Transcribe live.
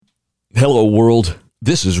Hello, world.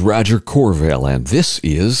 This is Roger Corvell, and this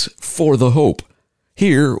is For the Hope.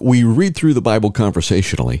 Here, we read through the Bible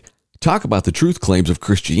conversationally, talk about the truth claims of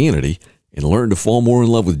Christianity, and learn to fall more in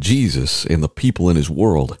love with Jesus and the people in his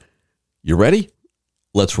world. You ready?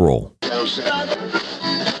 Let's roll.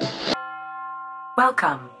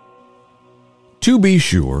 Welcome. To be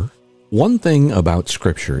sure, one thing about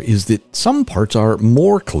Scripture is that some parts are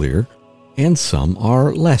more clear and some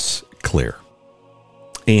are less clear.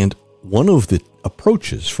 And one of the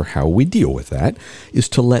approaches for how we deal with that is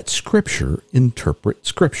to let Scripture interpret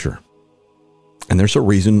Scripture. And there's a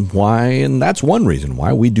reason why, and that's one reason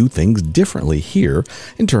why we do things differently here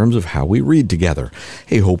in terms of how we read together.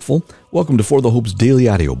 Hey, hopeful, welcome to For the Hope's Daily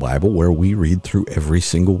Audio Bible, where we read through every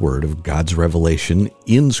single word of God's revelation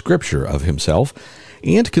in Scripture of himself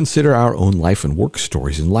and consider our own life and work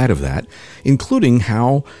stories in light of that, including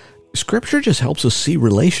how Scripture just helps us see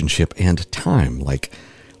relationship and time, like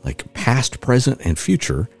past, present, and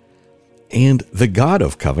future, and the God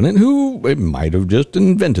of covenant, who might have just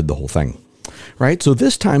invented the whole thing. Right? So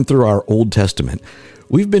this time through our Old Testament,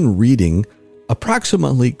 we've been reading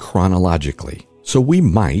approximately chronologically. So we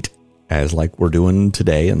might, as like we're doing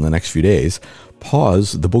today in the next few days,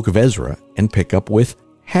 pause the book of Ezra and pick up with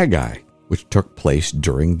Haggai, which took place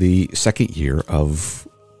during the second year of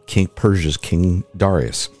Persia's King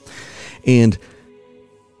Darius. And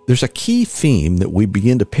there's a key theme that we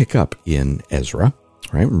begin to pick up in Ezra,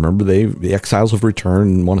 right? Remember, the exiles have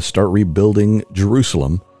returned and want to start rebuilding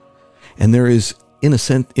Jerusalem. And there is, in a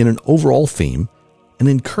sense, in an overall theme, an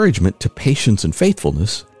encouragement to patience and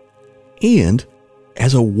faithfulness, and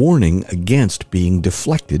as a warning against being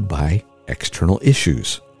deflected by external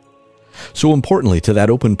issues. So importantly, to that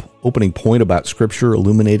opening point about Scripture,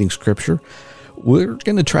 illuminating Scripture, we're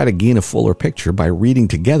going to try to gain a fuller picture by reading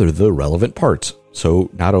together the relevant parts. So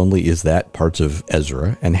not only is that parts of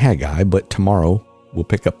Ezra and Haggai, but tomorrow we'll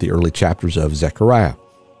pick up the early chapters of Zechariah.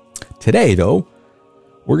 Today, though,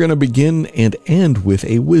 we're going to begin and end with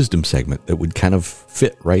a wisdom segment that would kind of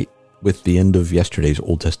fit right with the end of yesterday's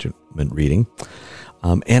Old Testament reading.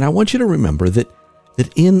 And I want you to remember that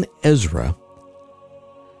in Ezra,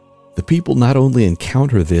 the people not only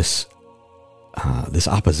encounter this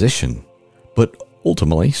opposition, but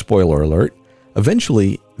ultimately, spoiler alert,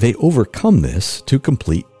 eventually they overcome this to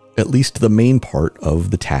complete at least the main part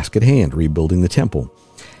of the task at hand, rebuilding the temple.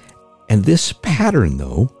 And this pattern,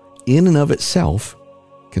 though, in and of itself,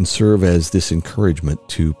 can serve as this encouragement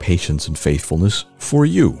to patience and faithfulness for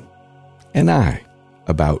you and I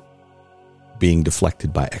about being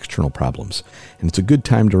deflected by external problems. And it's a good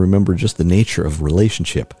time to remember just the nature of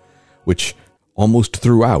relationship, which almost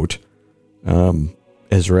throughout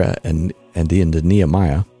Ezra and into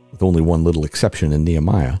Nehemiah, with only one little exception in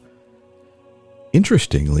Nehemiah,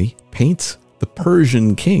 interestingly paints the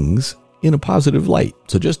Persian kings in a positive light.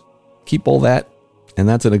 So just keep all that. And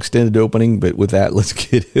that's an extended opening, but with that, let's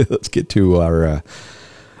get to our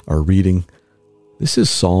reading. This is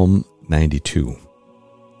Psalm 92.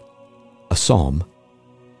 A psalm,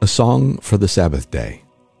 a song for the Sabbath day.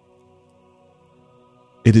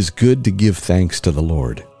 It is good to give thanks to the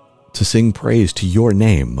Lord, to sing praise to your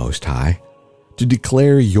name, Most High, to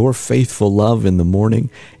declare your faithful love in the morning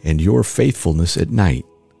and your faithfulness at night,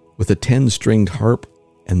 with a 10-stringed harp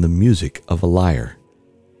and the music of a lyre.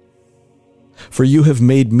 For you have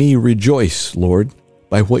made me rejoice, Lord,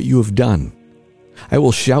 by what you have done. I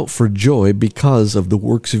will shout for joy because of the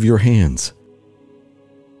works of your hands.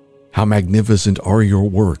 How magnificent are your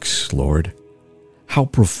works, Lord! How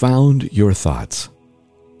profound your thoughts!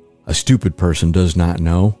 A stupid person does not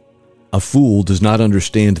know. A fool does not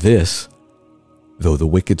understand this. Though the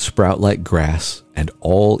wicked sprout like grass and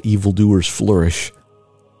all evildoers flourish,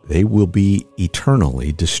 they will be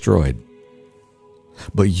eternally destroyed.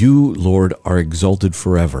 But you, Lord, are exalted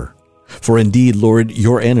forever. For indeed, Lord,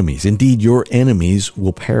 your enemies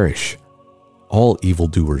will perish. All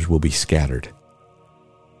evildoers will be scattered.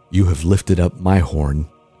 You have lifted up my horn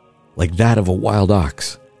like that of a wild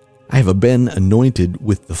ox. I have been anointed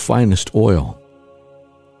with the finest oil.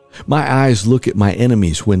 My eyes look at my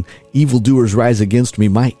enemies. When evildoers rise against me,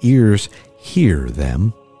 my ears hear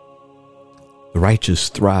them. The righteous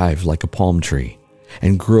thrive like a palm tree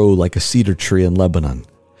and grow like a cedar tree in Lebanon.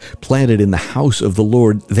 Planted in the house of the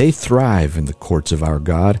Lord, they thrive in the courts of our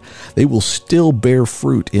God. They will still bear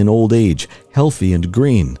fruit in old age, healthy and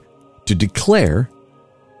green, to declare,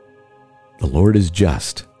 the Lord is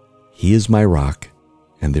just. He is my rock,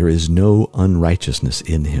 and there is no unrighteousness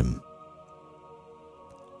in him.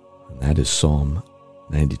 And that is Psalm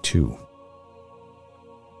 92.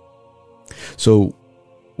 So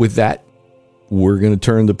with that, we're going to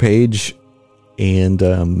turn the page and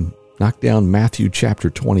knock down Matthew chapter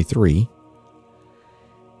 23.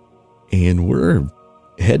 And we're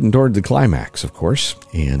heading toward the climax, of course.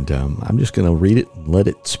 And I'm just going to read it and let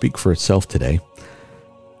it speak for itself today.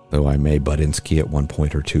 Though I may butt in ski at one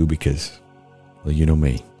point or two because, well, you know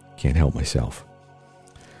me, can't help myself.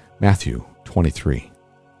 Matthew 23.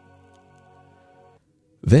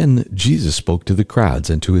 Then Jesus spoke to the crowds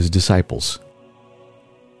and to his disciples.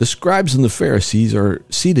 The scribes and the Pharisees are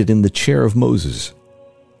seated in the chair of Moses.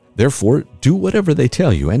 Therefore, do whatever they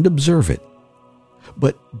tell you and observe it.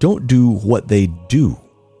 But don't do what they do,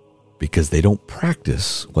 because they don't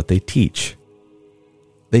practice what they teach.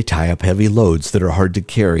 They tie up heavy loads that are hard to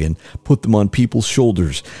carry and put them on people's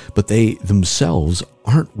shoulders, but they themselves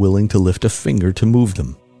aren't willing to lift a finger to move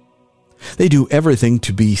them. They do everything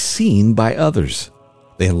to be seen by others.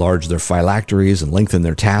 They enlarge their phylacteries and lengthen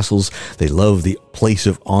their tassels. They love the place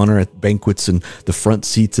of honor at banquets and the front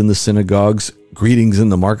seats in the synagogues, greetings in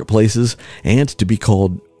the marketplaces, and to be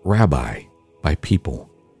called rabbi by people.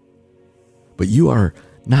 But you are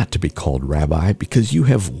not to be called rabbi because you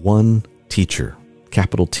have one teacher,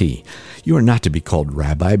 capital T. You are not to be called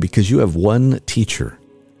rabbi because you have one teacher,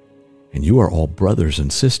 and you are all brothers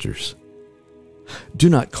and sisters. Do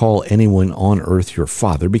not call anyone on earth your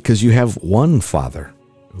father because you have one Father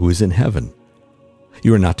who is in heaven.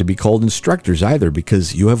 You are not to be called instructors either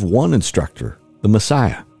because you have one instructor, the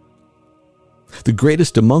Messiah. The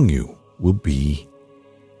greatest among you will be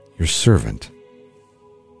your servant.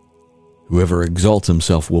 Whoever exalts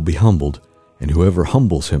himself will be humbled, and whoever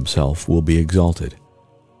humbles himself will be exalted.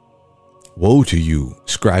 Woe to you,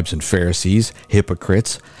 scribes and Pharisees,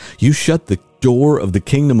 hypocrites! You shut the door of the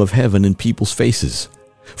kingdom of heaven in people's faces,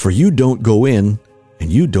 for you don't go in, and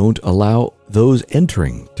you don't allow those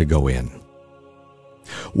entering to go in.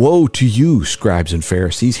 Woe to you, scribes and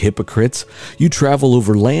Pharisees, hypocrites! You travel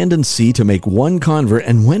over land and sea to make one convert,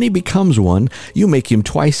 and when he becomes one, you make him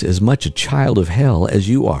twice as much a child of hell as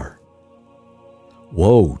you are.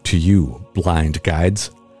 Woe to you, blind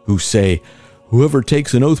guides, who say, whoever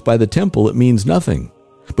takes an oath by the temple, it means nothing.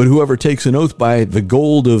 But whoever takes an oath by the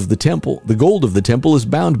gold of the temple is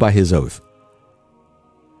bound by his oath.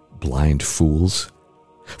 Blind fools!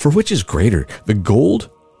 For which is greater, the gold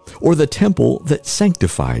or the temple that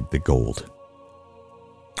sanctified the gold?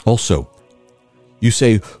 Also, you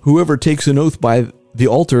say, whoever takes an oath by the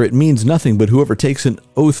altar, it means nothing, but whoever takes an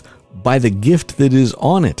oath by the gift that is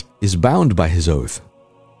on it is bound by his oath.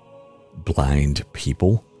 Blind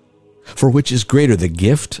people! For which is greater, the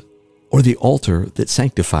gift or the altar that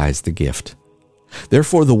sanctifies the gift?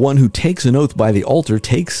 Therefore, the one who takes an oath by the altar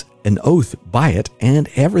takes an oath by it and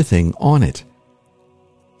everything on it.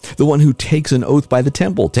 The one who takes an oath by the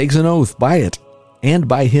temple takes an oath by it and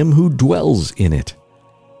by him who dwells in it.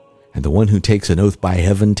 And the one who takes an oath by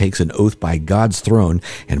heaven takes an oath by God's throne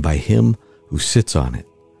and by him who sits on it.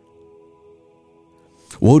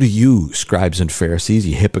 Woe to you, scribes and Pharisees,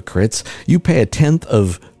 you hypocrites! You pay a tenth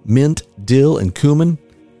of mint, dill, and cumin,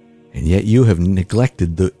 and yet you have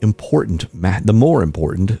neglected the more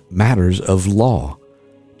important matters of law,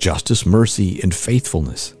 justice, mercy, and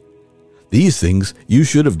faithfulness. These things you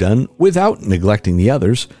should have done without neglecting the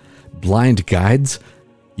others. Blind guides,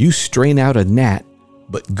 you strain out a gnat,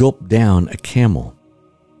 but gulp down a camel.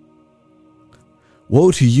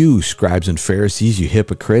 Woe to you, scribes and Pharisees, you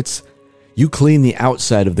hypocrites! You clean the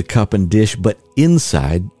outside of the cup and dish, but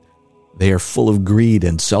inside they are full of greed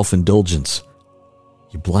and self-indulgence.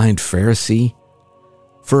 You blind Pharisee!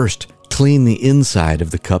 First, clean the inside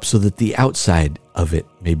of the cup so that the outside of it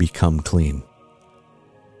may become clean.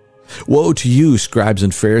 Woe to you, scribes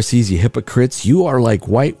and Pharisees, you hypocrites! You are like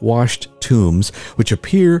whitewashed tombs, which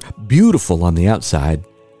appear beautiful on the outside,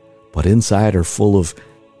 but inside are full of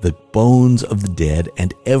the bones of the dead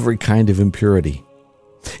and every kind of impurity.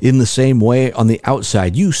 In the same way, on the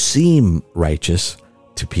outside you seem righteous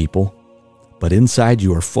to people, but inside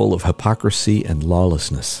you are full of hypocrisy and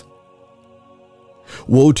lawlessness.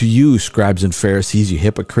 Woe to you, scribes and Pharisees, you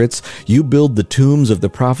hypocrites! You build the tombs of the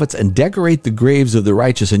prophets and decorate the graves of the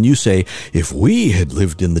righteous, and you say, if we had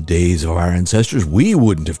lived in the days of our ancestors, we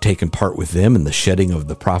wouldn't have taken part with them in the shedding of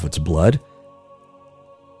the prophets' blood.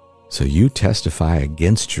 So you testify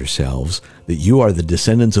against yourselves that you are the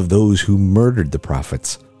descendants of those who murdered the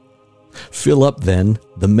prophets. Fill up, then,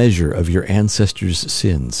 the measure of your ancestors'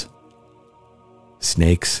 sins.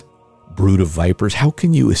 Snakes, brood of vipers, how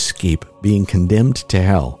can you escape being condemned to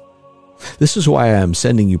hell? This is why I am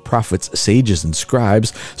sending you prophets, sages, and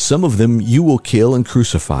scribes. Some of them you will kill and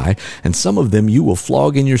crucify, and some of them you will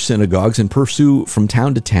flog in your synagogues and pursue from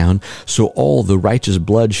town to town, so all the righteous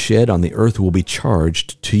blood shed on the earth will be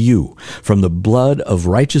charged to you, from the blood of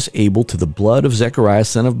righteous Abel to the blood of Zechariah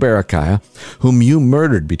son of Berechiah, whom you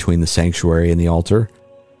murdered between the sanctuary and the altar.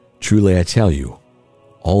 Truly I tell you,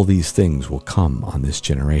 all these things will come on this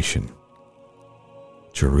generation.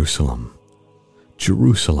 Jerusalem,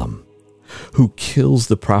 Jerusalem, who kills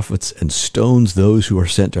the prophets and stones those who are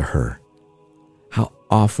sent to her. How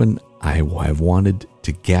often I have wanted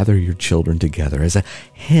to gather your children together as a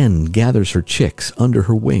hen gathers her chicks under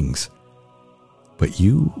her wings, but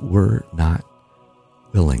you were not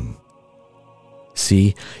willing.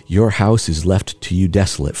 See, your house is left to you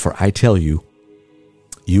desolate, for I tell you,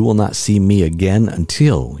 you will not see me again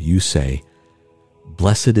until you say,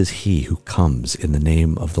 Blessed is he who comes in the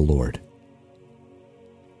name of the Lord.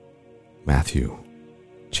 Matthew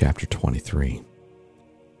chapter 23.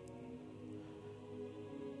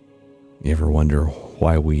 You ever wonder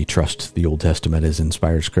why we trust the Old Testament as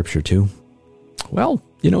inspired scripture too? Well,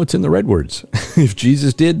 it's in the red words. If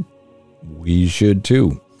Jesus did, we should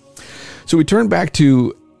too. So we turn back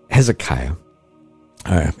to Hezekiah.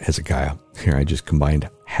 Here, I just combined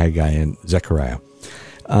Haggai and Zechariah.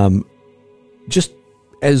 Just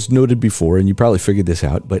as noted before, and you probably figured this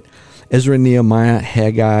out, but Ezra, Nehemiah,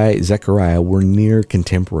 Haggai, Zechariah were near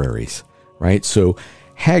contemporaries, right? So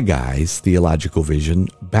Haggai's theological vision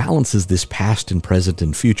balances this past and present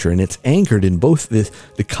and future, and it's anchored in both the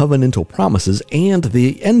covenantal promises and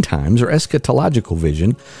the end times or eschatological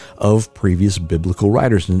vision of previous biblical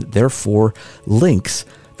writers, and it therefore links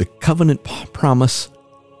the covenant promise,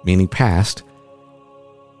 meaning past,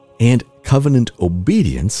 and covenant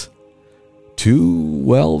obedience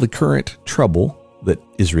to, the current trouble that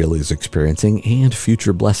Israel is experiencing and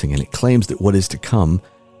future blessing. And it claims that what is to come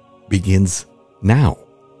begins now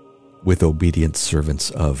with obedient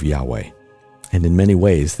servants of Yahweh. And in many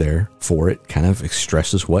ways, therefore, it kind of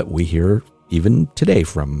stresses what we hear even today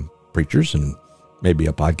from preachers and maybe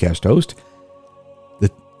a podcast host,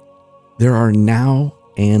 that there are now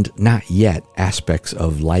and not yet aspects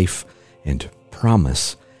of life and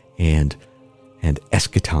promise and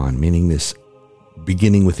eschaton, meaning this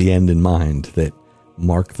beginning with the end in mind, that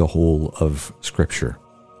mark the whole of Scripture.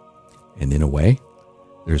 And in a way,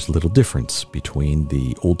 there's little difference between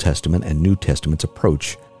the Old Testament and New Testament's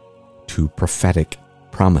approach to prophetic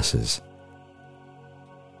promises.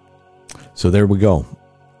 So there we go.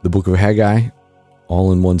 The book of Haggai,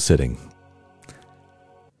 all in one sitting.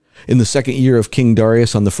 In the second year of King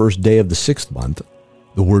Darius, on the first day of the 6th month,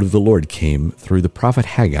 the word of the Lord came through the prophet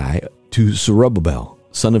Haggai to Zerubbabel,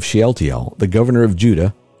 son of Shealtiel, the governor of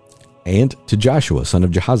Judah, and to Joshua, son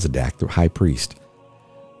of Jehozadak, the high priest.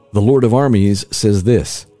 The Lord of armies says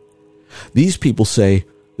this: These people say,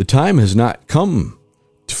 the time has not come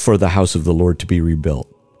for the house of the Lord to be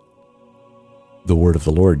rebuilt. The word of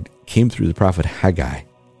the Lord came through the prophet Haggai.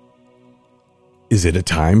 Is it a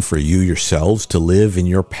time for you yourselves to live in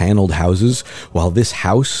your paneled houses while this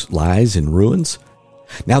house lies in ruins?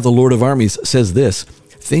 Now the Lord of armies says this: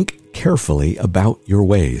 Think carefully about your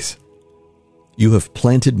ways. You have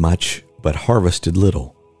planted much, but harvested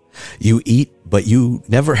little. You eat, but you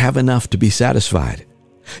never have enough to be satisfied.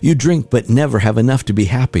 You drink, but never have enough to be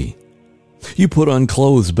happy. You put on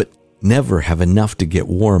clothes, but never have enough to get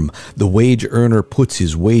warm. The wage earner puts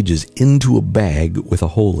his wages into a bag with a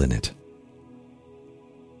hole in it.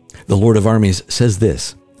 The Lord of armies says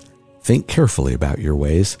this: Think carefully about your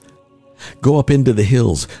ways. Go up into the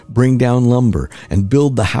hills, bring down lumber, and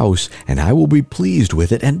build the house, and I will be pleased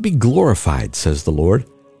with it and be glorified, says the Lord.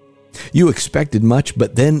 You expected much,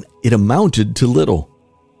 but then it amounted to little.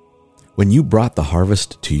 When you brought the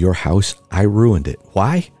harvest to your house, I ruined it.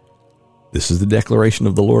 Why? This is the declaration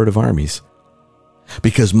of the Lord of armies.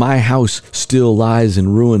 Because my house still lies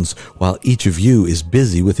in ruins, while each of you is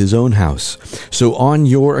busy with his own house. So on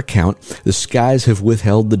your account, the skies have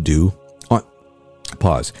withheld the dew.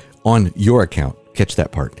 On your account, catch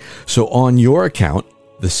that part. So on your account,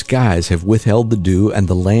 the skies have withheld the dew and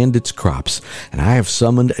the land its crops. And I have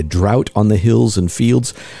summoned a drought on the hills and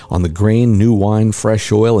fields, on the grain, new wine,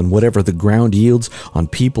 fresh oil, and whatever the ground yields, on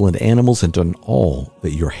people and animals, and on all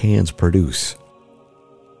that your hands produce.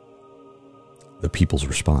 The people's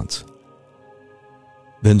response.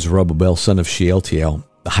 Then Zerubbabel, son of Shealtiel,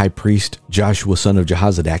 the high priest, Joshua, son of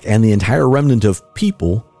Jehozadak, and the entire remnant of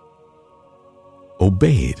people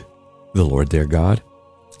obeyed the Lord their God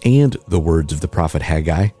and the words of the prophet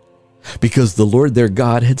Haggai, because the Lord their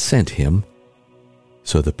God had sent him.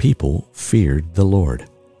 So the people feared the Lord.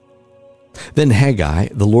 Then Haggai,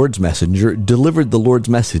 the Lord's messenger, delivered the Lord's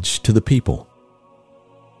message to the people.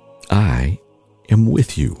 I am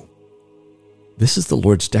with you. This is the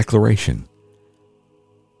Lord's declaration.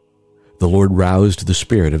 The Lord roused the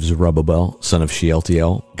spirit of Zerubbabel, son of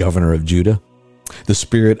Shealtiel, governor of Judah, the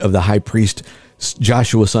spirit of the high priest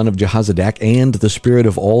Joshua, son of Jehozadak, and the spirit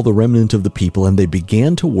of all the remnant of the people, and they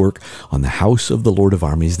began to work on the house of the Lord of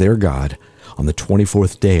armies, their God, on the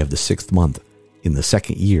 24th day of the 6th month, in the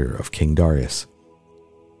 2nd year of King Darius.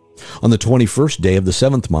 On the 21st day of the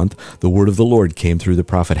 7th month, the word of the Lord came through the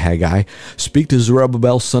prophet Haggai. Speak to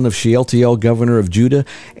Zerubbabel, son of Shealtiel, governor of Judah,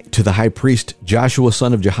 to the high priest Joshua,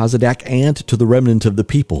 son of Jehozadak, and to the remnant of the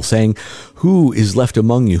people, saying, Who is left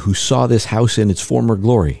among you who saw this house in its former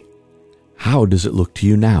glory? How does it look to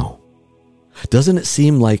you now? Doesn't it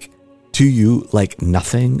seem to you like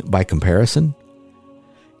nothing by comparison?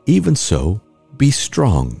 Even so, be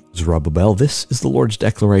strong, Zerubbabel. This is the Lord's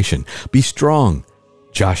declaration. Be strong,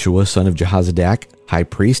 Joshua, son of Jehozadak, high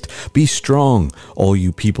priest. Be strong, all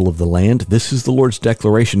you people of the land. This is the Lord's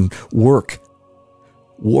declaration. Work,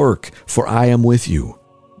 for I am with you.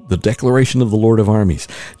 The declaration of the Lord of armies.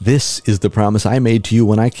 This is the promise I made to you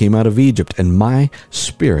when I came out of Egypt, and my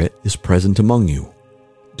spirit is present among you.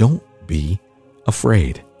 Don't be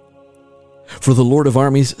afraid. For the Lord of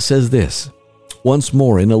armies says this, Once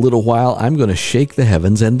more in a little while I'm going to shake the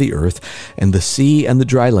heavens and the earth and the sea and the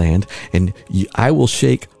dry land, and I will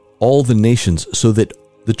shake all the nations so that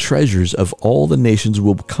the treasures of all the nations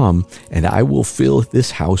will come, and I will fill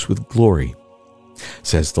this house with glory,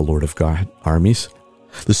 says the Lord of God armies.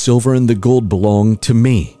 The silver and the gold belong to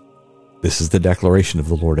me. This is the declaration of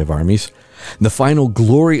the Lord of armies. And the final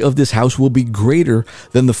glory of this house will be greater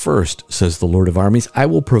than the first, says the Lord of armies. I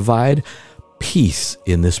will provide peace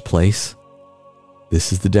in this place.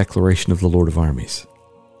 This is the declaration of the Lord of armies.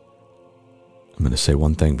 I'm going to say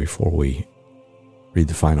one thing before we read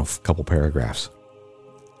the final couple paragraphs.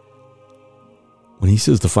 When he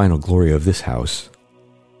says the final glory of this house,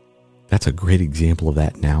 that's a great example of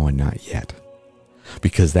that now and not yet.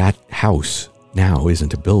 Because that house now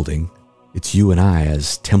isn't a building. It's you and I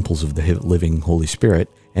as temples of the living Holy Spirit.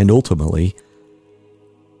 And ultimately,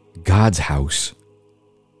 God's house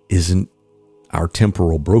isn't our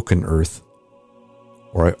temporal broken earth,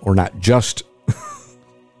 or not just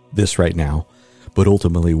this right now, but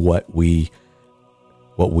ultimately what we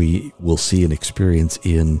will see and experience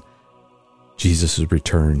in Jesus'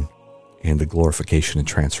 return and the glorification and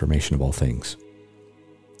transformation of all things.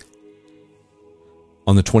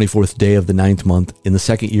 On the 24th day of the 9th month, in the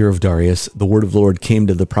 2nd year of Darius, the word of the Lord came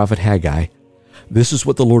to the prophet Haggai. This is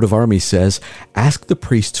what the Lord of armies says, Ask the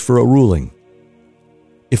priests for a ruling.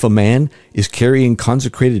 If a man is carrying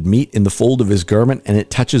consecrated meat in the fold of his garment and it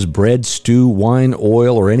touches bread, stew, wine,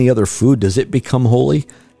 oil, or any other food, does it become holy?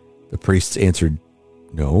 The priests answered,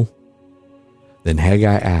 No. Then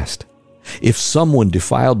Haggai asked, If someone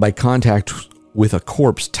defiled by contact with a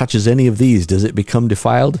corpse touches any of these, does it become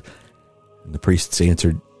defiled? And the priests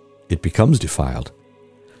answered, It becomes defiled.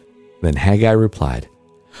 Then Haggai replied,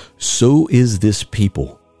 So is this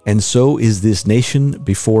people, and so is this nation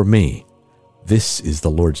before me. This is the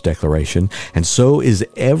Lord's declaration, and so is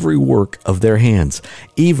every work of their hands.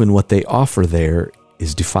 Even what they offer there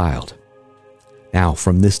is defiled. Now,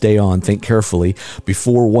 from this day on, think carefully.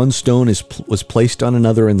 Before one stone was placed on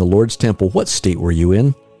another in the Lord's temple, what state were you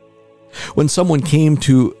in? When someone came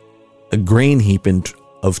to a grain heap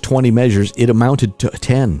of 20 measures, it amounted to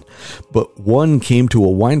 10. But one came to a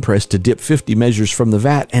winepress to dip 50 measures from the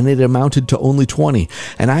vat, and it amounted to only 20.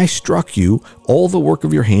 And I struck you, all the work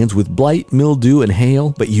of your hands, with blight, mildew, and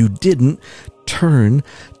hail, but you didn't turn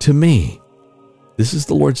to me. This is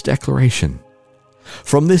the Lord's declaration.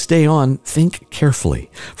 From this day on, think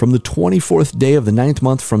carefully. From the 24th day of the 9th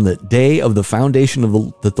month, from the day of the foundation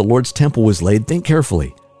that the Lord's temple was laid, think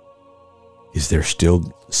carefully. Is there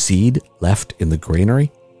still seed left in the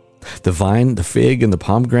granary? The vine, the fig, and the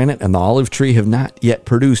pomegranate, and the olive tree have not yet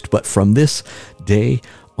produced, but from this day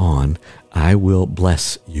on I will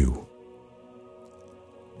bless you.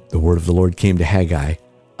 The word of the Lord came to Haggai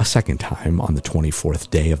a second time on the 24th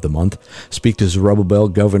day of the month. Speak to Zerubbabel,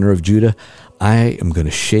 governor of Judah. I am going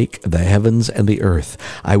to shake the heavens and the earth.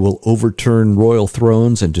 I will overturn royal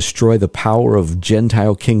thrones and destroy the power of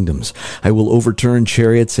Gentile kingdoms. I will overturn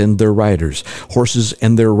chariots and their riders. Horses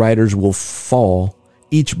and their riders will fall,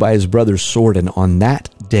 each by his brother's sword. And on that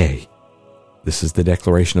day, this is the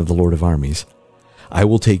declaration of the Lord of armies, I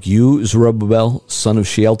will take you, Zerubbabel, son of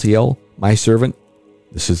Shealtiel, my servant.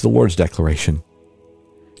 This is the Lord's declaration.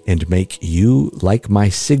 And make you like my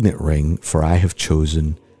signet ring, for I have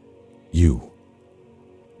chosen you.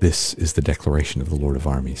 This is the declaration of the Lord of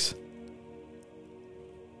armies.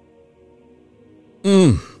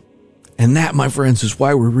 And that, my friends, is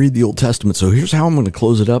why we read the Old Testament. So here's how I'm going to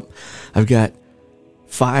close it up. I've got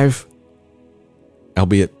 5,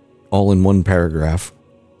 albeit all in one paragraph,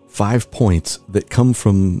 5 points that come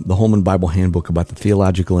from the Holman Bible Handbook about the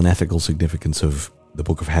theological and ethical significance of the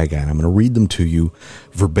book of Haggai. And I'm going to read them to you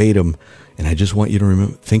verbatim. And I just want you to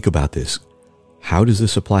think about this. How does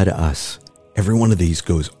this apply to us? Every one of these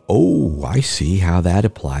goes, oh, I see how that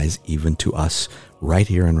applies even to us right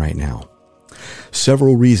here and right now.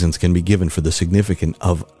 Several reasons can be given for the significance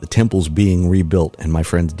of the temples being rebuilt. And my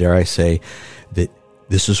friends, dare I say that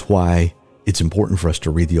this is why it's important for us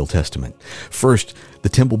to read the Old Testament. First, the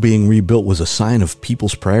temple being rebuilt was a sign of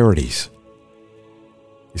people's priorities.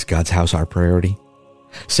 Is God's house our priority?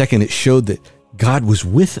 Second, it showed that God was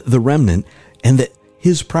with the remnant and that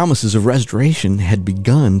his promises of restoration had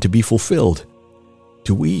begun to be fulfilled.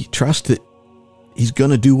 Do we trust that he's going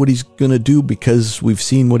to do what he's going to do because we've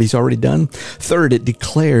seen what he's already done? Third, it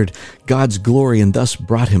declared God's glory and thus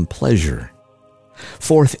brought him pleasure.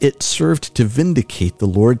 Fourth, it served to vindicate the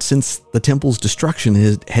Lord since the temple's destruction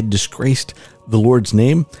had disgraced the Lord's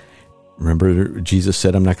name. Remember, Jesus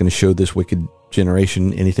said, I'm not going to show this wicked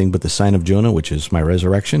generation anything but the sign of Jonah, which is my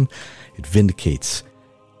resurrection. It vindicates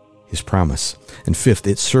his promise. And fifth,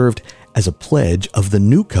 it served as a pledge of the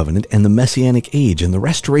new covenant and the messianic age. And the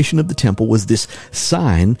restoration of the temple was this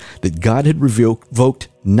sign that God had revoked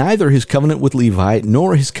neither his covenant with Levi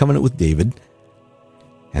nor his covenant with David,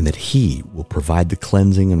 and that he will provide the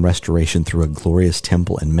cleansing and restoration through a glorious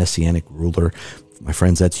temple and messianic ruler. My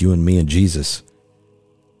friends, that's you and me and Jesus.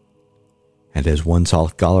 And as one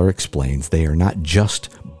scholar explains, they are not just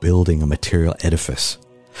building a material edifice.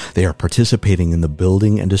 They are participating in the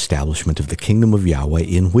building and establishment of the kingdom of Yahweh,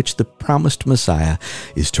 in which the promised Messiah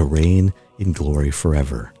is to reign in glory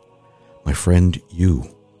forever. My friend,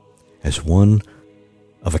 you, as one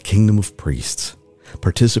of a kingdom of priests,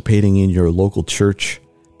 participating in your local church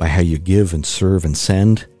by how you give and serve and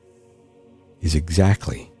send, is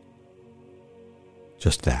exactly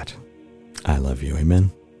just that. I love you.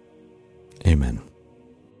 Amen. Amen.